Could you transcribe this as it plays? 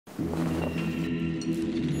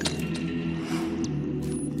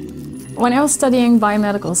When I was studying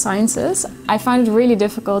biomedical sciences, I found it really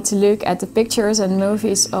difficult to look at the pictures and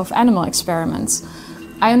movies of animal experiments.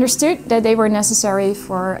 I understood that they were necessary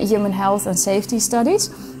for human health and safety studies,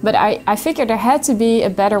 but I figured there had to be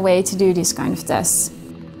a better way to do these kind of tests.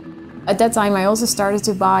 At that time I also started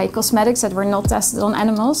to buy cosmetics that were not tested on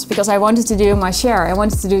animals because I wanted to do my share, I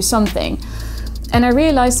wanted to do something. And I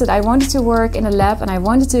realized that I wanted to work in a lab and I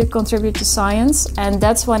wanted to contribute to science, and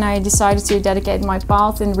that's when I decided to dedicate my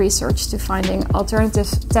path in research to finding alternative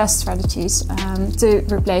test strategies to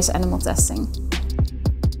replace animal testing.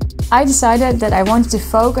 I decided that I wanted to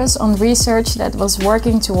focus on research that was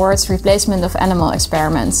working towards replacement of animal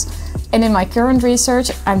experiments. And in my current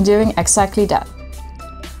research, I'm doing exactly that.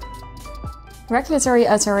 Regulatory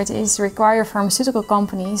authorities require pharmaceutical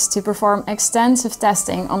companies to perform extensive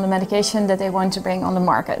testing on the medication that they want to bring on the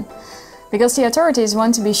market. Because the authorities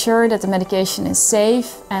want to be sure that the medication is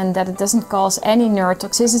safe and that it doesn't cause any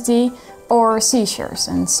neurotoxicity or seizures.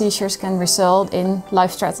 And seizures can result in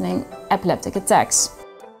life-threatening epileptic attacks.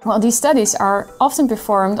 Well, these studies are often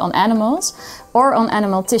performed on animals or on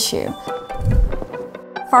animal tissue.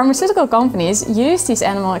 Pharmaceutical companies use these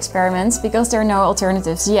animal experiments because there are no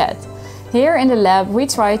alternatives yet. Here in the lab we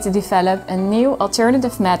try to develop a new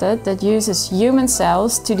alternative method that uses human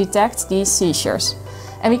cells to detect these seizures.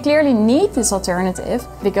 And we clearly need this alternative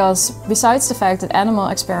because besides the fact that animal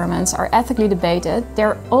experiments are ethically debated,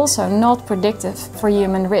 they're also not predictive for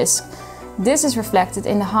human risk. This is reflected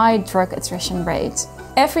in the high drug attrition rate.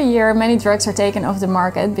 Every year many drugs are taken off the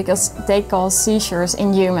market because they cause seizures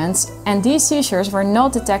in humans, and these seizures were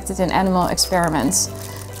not detected in animal experiments.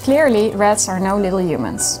 Clearly, rats are no little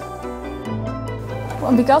humans.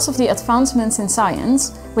 Well, because of the advancements in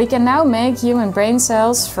science, we can now make human brain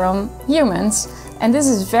cells from humans, and this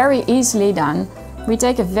is very easily done. We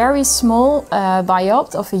take a very small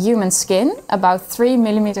biopsy of a human skin, about 3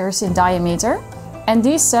 millimeters in diameter, and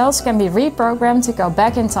these cells can be reprogrammed to go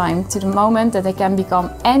back in time to the moment that they can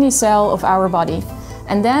become any cell of our body.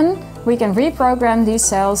 And then we can reprogram these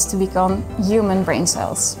cells to become human brain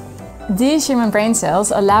cells. These human brain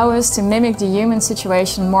cells allow us to mimic the human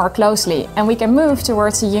situation more closely, and we can move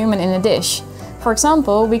towards a human in a dish. For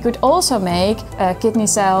example, we could also make kidney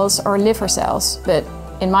cells or liver cells, but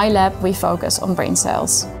in my lab we focus on brain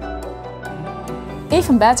cells.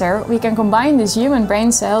 Even better, we can combine these human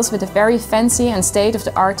brain cells with a very fancy and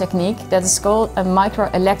state-of-the-art technique that is called a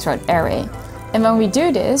microelectrode array. And when we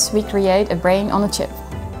do this, we create a brain on a chip.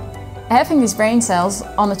 Having these brain cells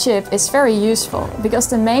on a chip is very useful because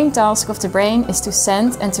the main task of the brain is to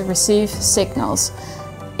send and to receive signals.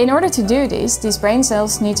 In order to do this, these brain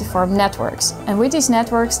cells need to form networks, and with these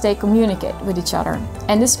networks they communicate with each other.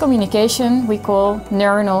 And this communication we call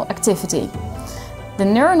neuronal activity. The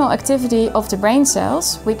neuronal activity of the brain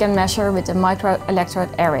cells we can measure with the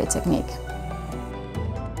microelectrode array technique.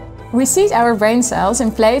 We seed our brain cells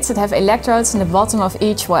in plates that have electrodes in the bottom of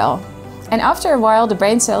each well. And after a while the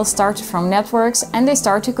brain cells start to form networks and they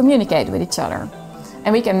start to communicate with each other.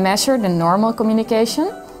 And we can measure the normal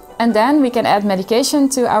communication, and then we can add medication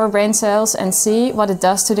to our brain cells and see what it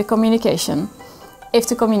does to the communication. If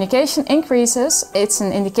the communication increases, it's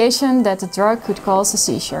an indication that the drug could cause a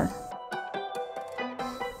seizure.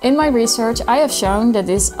 In my research, I have shown that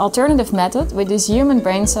this alternative method with these human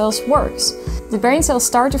brain cells works. The brain cells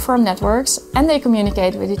start to form networks and they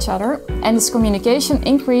communicate with each other, and this communication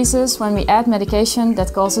increases when we add medication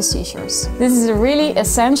that causes seizures. This is a really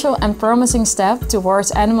essential and promising step towards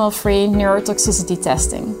animal-free neurotoxicity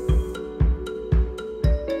testing.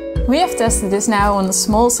 We have tested this now on a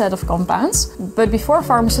small set of compounds, but before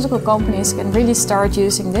pharmaceutical companies can really start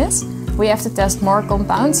using this, we have to test more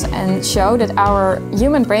compounds and show that our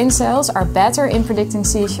human brain cells are better in predicting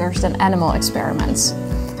seizures than animal experiments.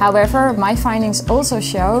 However, my findings also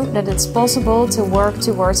show that it's possible to work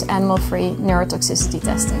towards animal-free neurotoxicity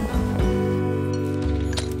testing.